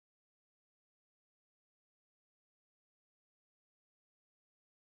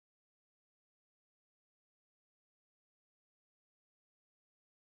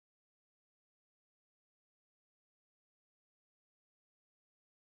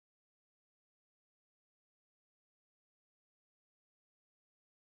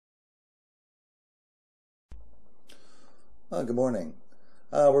Good morning.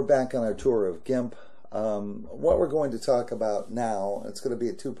 We're back on our tour of Gimp. What we're going to talk about now, it's going to be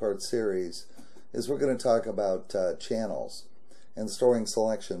a two-part series, is we're going to talk about channels and storing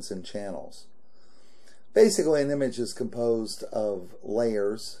selections in channels. Basically, an image is composed of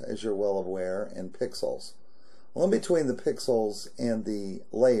layers, as you're well aware, and pixels. Well, in between the pixels and the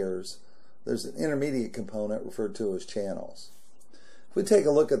layers, there's an intermediate component referred to as channels. If we take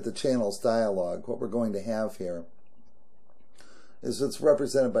a look at the channels dialog, what we're going to have here is it's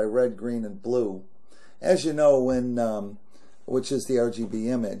represented by red, green, and blue. As you know, when which is the RGB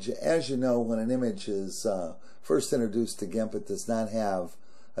image, as you know, when an image is first introduced to Gimp, it does not have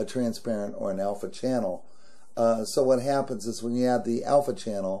a transparent or an alpha channel. So what happens is when you add the alpha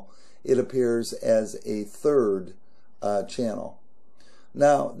channel, it appears as a third channel.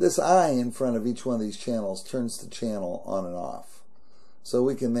 Now, this I in front of each one of these channels turns the channel on and off. So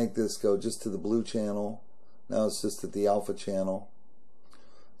we can make this go just to the blue channel. Now it's just at the alpha channel.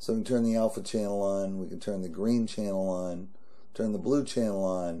 So we can turn the alpha channel on, we can turn the green channel on, turn the blue channel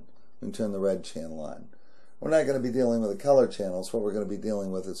on, we can turn the red channel on. We're not going to be dealing with the color channels. What we're going to be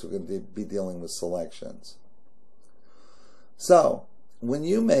dealing with is we're going to be dealing with selections. So when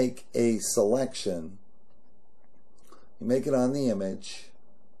you make a selection, you make it on the image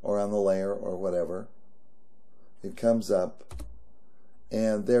or on the layer or whatever, it comes up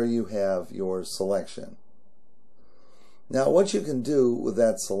and there you have your selection. Now what you can do with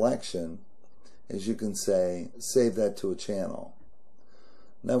that selection is you can say save that to a channel.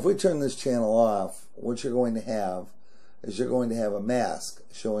 Now if we turn this channel off, what you're going to have is you're going to have a mask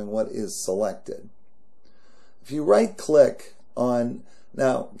showing what is selected. If you right click on,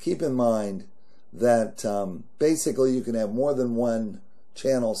 now keep in mind that basically you can have more than one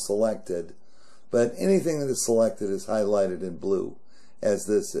channel selected, but anything that is selected is highlighted in blue, as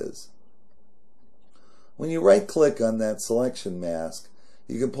this is. When you right click on that selection mask,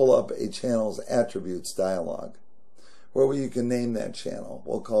 you can pull up a channel's attributes dialog where you can name that channel.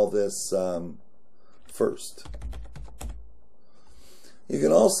 We'll call this first. You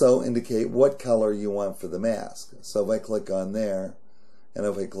can also indicate what color you want for the mask. So if I click on there and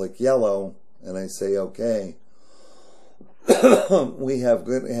if I click yellow and I say OK, we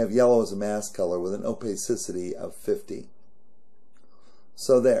have yellow as a mask color with an opacity of 50.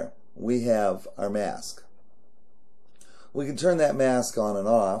 So there, we have our mask. We can turn that mask on and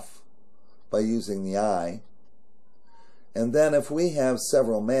off by using the eye. And then if we have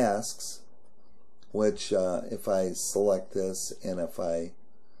several masks, which if I select this and if I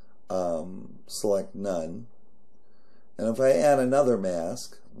select none, and if I add another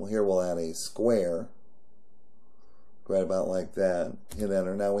mask, well, here we'll add a square, right about like that, hit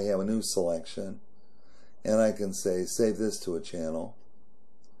enter. Now we have a new selection, and I can say save this to a channel.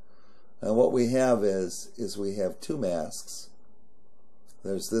 And what we have is we have two masks.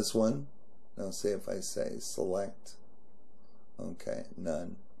 There's this one. Now see if I say select. Okay,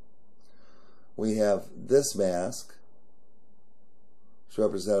 none. We have this mask, which is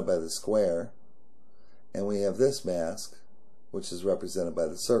represented by the square. And we have this mask, which is represented by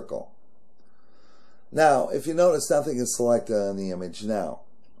the circle. Now, if you notice, nothing is selected on the image now.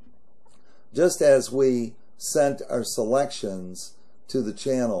 Just as we sent our selections to the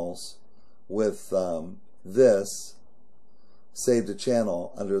channels with this, save the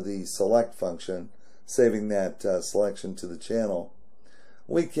channel under the select function, saving that selection to the channel,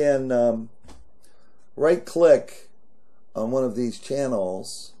 we can right click on one of these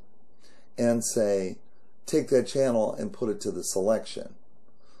channels and say take that channel and put it to the selection.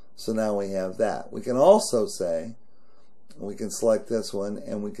 So now we have that. We can also say, we can select this one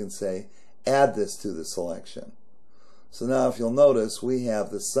and we can say add this to the selection. So now if you'll notice, we have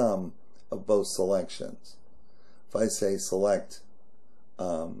the sum of both selections. If I say select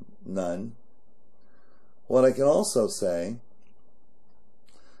none, what I can also say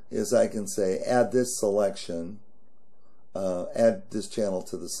is I can say add this selection, add this channel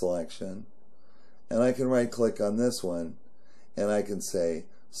to the selection, and I can right click on this one and I can say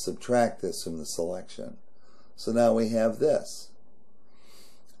subtract this from the selection. So now we have this.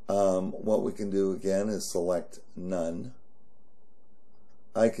 What we can do again is select none.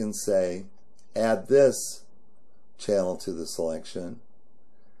 I can say add this channel to the selection,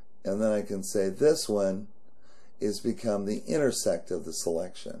 and then I can say this one is become the intersect of the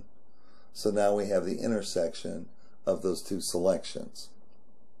selection. So now we have the intersection of those two selections.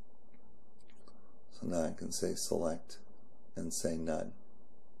 So now I can say select and say none.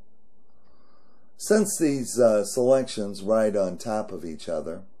 Since these selections ride on top of each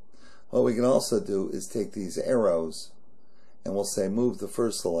other, what we can also do is take these arrows and we'll say move the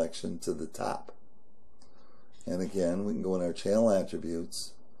first selection to the top. And again, we can go in our channel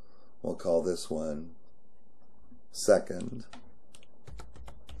attributes. We'll call this one second.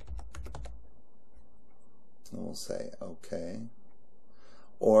 And we'll say OK.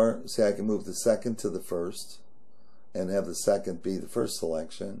 Or say I can move the second to the first and have the second be the first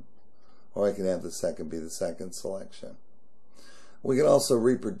selection, or I can have the second be the second selection. We can also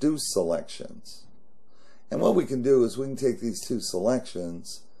reproduce selections. And what we can do is we can take these two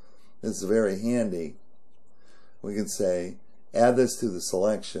selections. This is very handy. We can say add this to the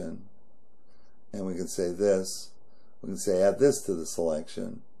selection, and we can say this. We can say add this to the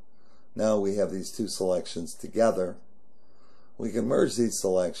selection. Now we have these two selections together. We can merge these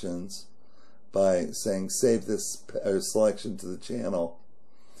selections by saying save this selection to the channel,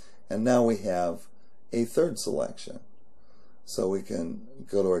 and now we have a third selection. So we can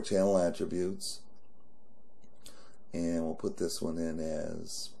go to our channel attributes, and we'll put this one in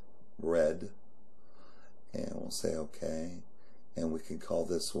as red, and we'll say OK, and we can call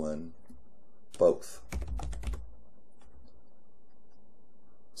this one both.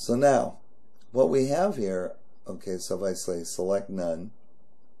 So now what we have here, okay, so if I say select none,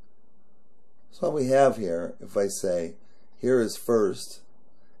 so what we have here, if I say here is first,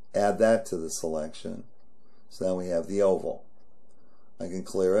 add that to the selection, so now we have the oval. I can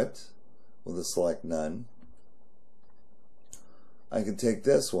clear it with a select none. I can take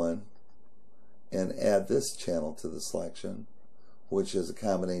this one and add this channel to the selection, which is a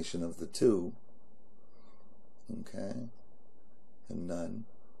combination of the two, okay, and none.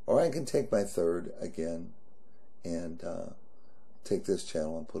 Or I can take my third again and take this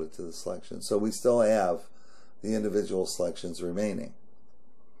channel and put it to the selection. So we still have the individual selections remaining.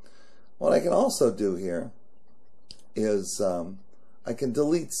 What I can also do here is I can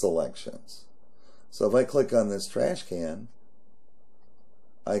delete selections. So if I click on this trash can,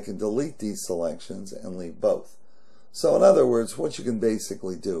 I can delete these selections and leave both. So in other words, what you can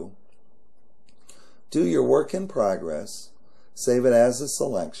basically do your work in progress, save it as a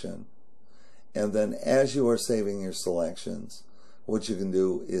selection, and then as you are saving your selections, what you can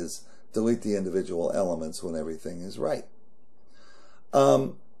do is delete the individual elements when everything is right.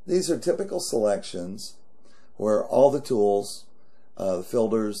 These are typical selections where all the tools, the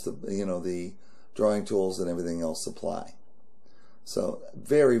filters, the drawing tools and everything else apply. So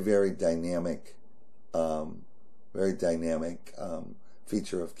very, very dynamic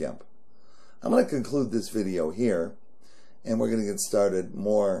feature of Gimp. I'm going to conclude this video here, and we're going to get started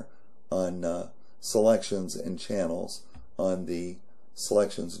more on selections and channels on the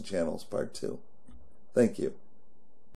Selections and Channels Part 2. Thank you.